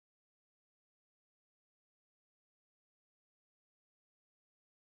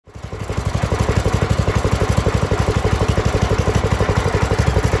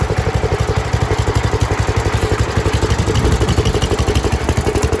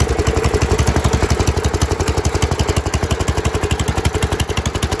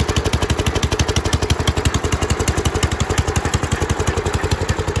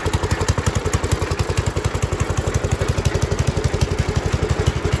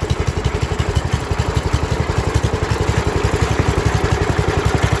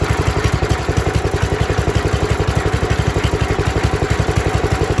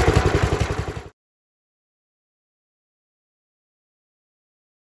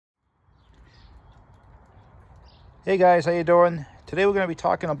Hey guys, how you doing? Today we're going to be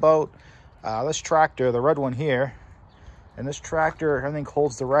talking about this tractor, the red one here. And this tractor, I think,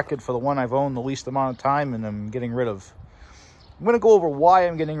 holds the record for the one I've owned the least amount of time and I'm getting rid of. I'm going to go over why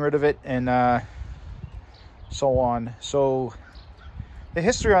I'm getting rid of it and so on. So the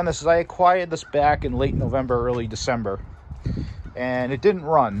history on this is I acquired this back in late November, early December, and it didn't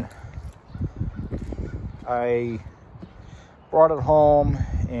run. I brought it home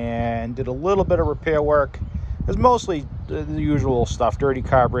and did a little bit of repair work. It was mostly the usual stuff, dirty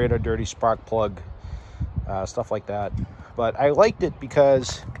carburetor, dirty spark plug, stuff like that. But I liked it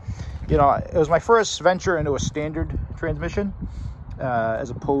because, you know, it was my first venture into a standard transmission,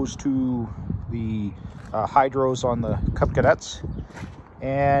 as opposed to the hydros on the Cub Cadets.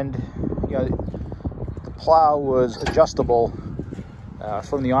 And, you know, the plow was adjustable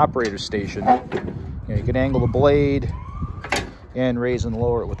from the operator station. You know, you could angle the blade and raise and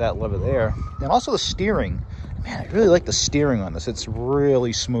lower it with that lever there. And also the steering. Man, I really like the steering on this. It's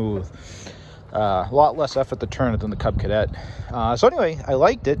really smooth. A lot less effort to turn it than the Cub Cadet. So anyway, I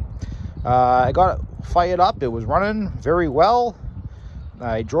liked it. I got it fired up. It was running very well.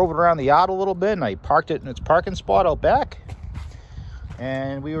 I drove it around the yard a little bit, and I parked it in its parking spot out back.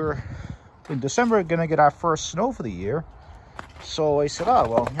 And we were, in December, going to get our first snow for the year. So I said, oh,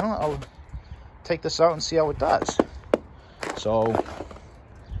 well, you know, I'll take this out and see how it does. So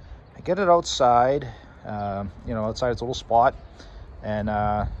I get it outside. You know, outside its little spot, and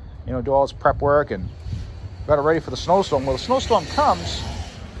you know, do all its prep work and got it ready for the snowstorm. Well, the snowstorm comes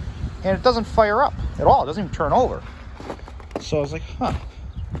and it doesn't fire up at all. It doesn't even turn over. So I was like, huh,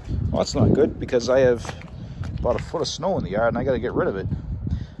 well, that's not good, because I have about a foot of snow in the yard and I got to get rid of it.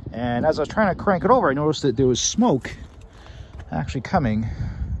 And as I was trying to crank it over, I noticed that there was smoke actually coming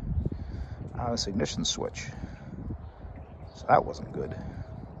out of this ignition switch. So that wasn't good.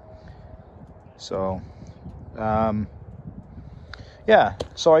 So yeah,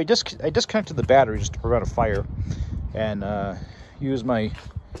 so I disconnected the battery just to prevent a fire, and used my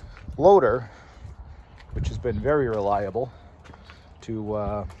loader, which has been very reliable,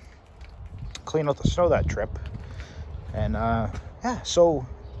 to clean out the snow that trip. And yeah, so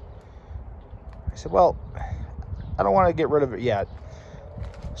I said, well, I don't want to get rid of it yet.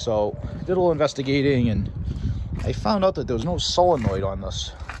 So I did a little investigating, and I found out that there was no solenoid on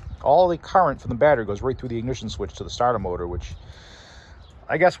this. All the current from the battery goes right through the ignition switch to the starter motor, which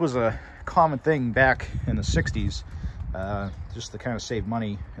I guess was a common thing back in the 60s, just to kind of save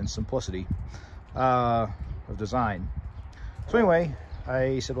money and simplicity of design. So anyway,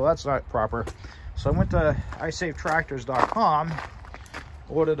 I said, well, that's not proper. So I went to iSaveTractors.com,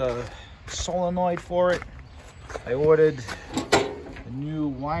 ordered a solenoid for it. I ordered a new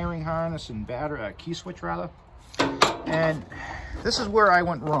wiring harness and battery, key switch rather. And this is where I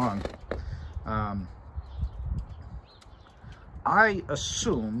went wrong. I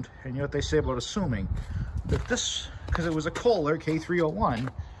assumed, and you know what they say about assuming, that this, because it was a Kohler K301,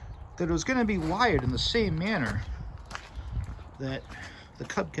 that it was going to be wired in the same manner that the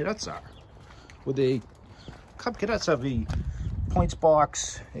Cub Cadets are. With the Cub Cadets have the points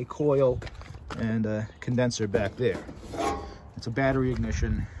box, a coil, and a condenser back there. It's a battery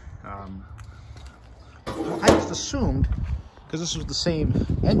ignition. I just assumed, because this was the same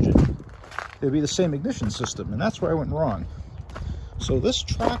engine, it would be the same ignition system, and that's where I went wrong. So this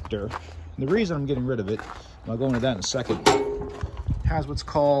tractor, the reason I'm getting rid of it, and I'll go into that in a second, has what's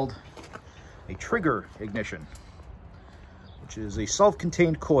called a trigger ignition, which is a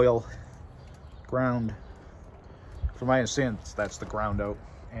self-contained coil, ground. From my understanding, that's the ground out,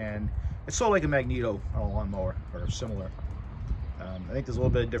 and it's sort of like a magneto on a lawnmower, or similar. I think there's a little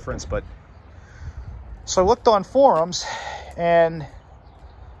bit of difference, but so I looked on forums, and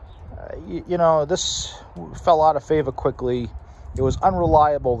you know, this fell out of favor quickly. It was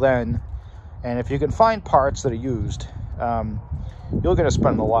unreliable then, and if you can find parts that are used, you're going to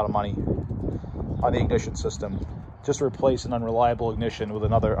spend a lot of money on the ignition system just to replace an unreliable ignition with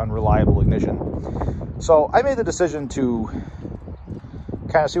another unreliable ignition. So I made the decision to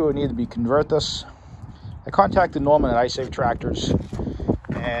kind of see what we needed to be convert this. I contacted Norman at iSave Tractors,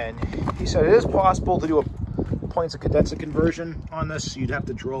 and he said it is possible to do a points of condenser conversion on this. You'd have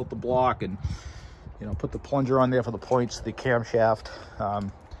to drill out the block and, you know, put the plunger on there for the points, the camshaft.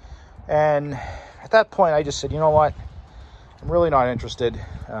 And at that point, I just said, you know what? I'm really not interested.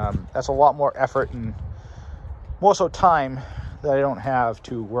 That's a lot more effort and more so time that I don't have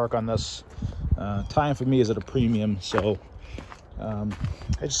to work on this. Time for me is at a premium, so I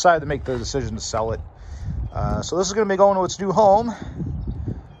decided to make the decision to sell it. So this is going to be going to its new home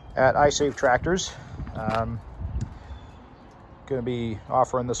at iSave Tractors. Going to be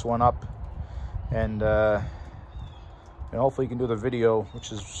offering this one up, and and hopefully he can do the video,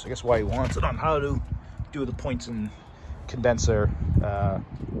 which is I guess why he wants it, on how to do the points and condenser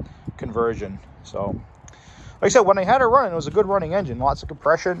conversion. So like I said, when I had it running, it was a good running engine, lots of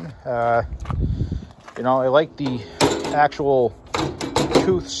compression. You know, I like the actual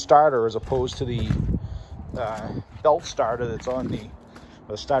tooth starter as opposed to the belt starter that's on the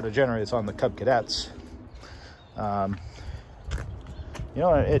starter generator that's on the Cub Cadets. You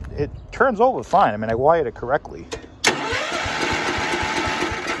know, it turns over fine. I mean, I wired it correctly.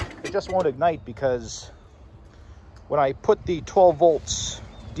 It just won't ignite because when I put the 12 volts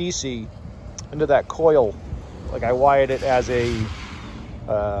DC into that coil, like I wired it as a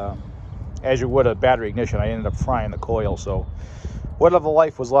as you would a battery ignition, I ended up frying the coil, so whatever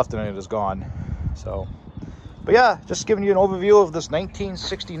life was left in it is gone. So, but yeah, just giving you an overview of this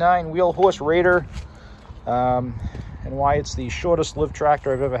 1969 wheel horse Raider, and why it's the shortest lived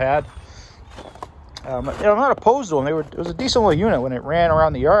tractor I've ever had. I'm not opposed to them. It was a decent little unit when it ran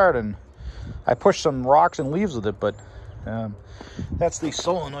around the yard, and I pushed some rocks and leaves with it, but that's the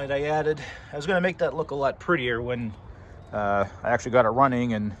solenoid I added. I was going to make that look a lot prettier when I actually got it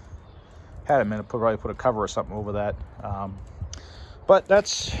running and had him in it. Probably put a cover or something over that. But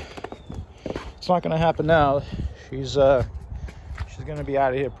it's not going to happen now. She's going to be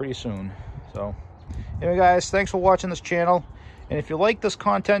out of here pretty soon. So anyway, guys, thanks for watching this channel. And if you like this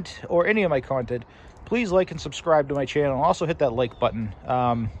content or any of my content, please like and subscribe to my channel. Also hit that like button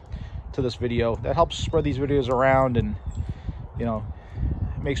to this video. That helps spread these videos around, and you know,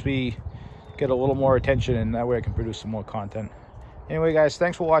 it makes me get a little more attention, and that way I can produce some more content. Anyway, guys,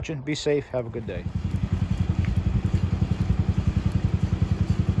 thanks for watching. Be safe. Have a good day.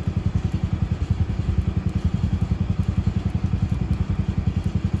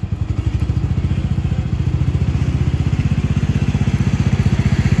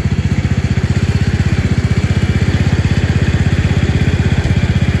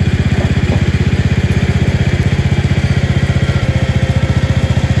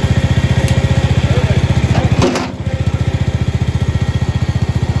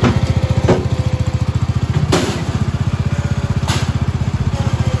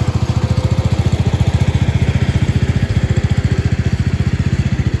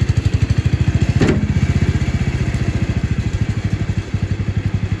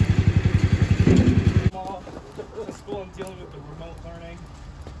 Dealing with the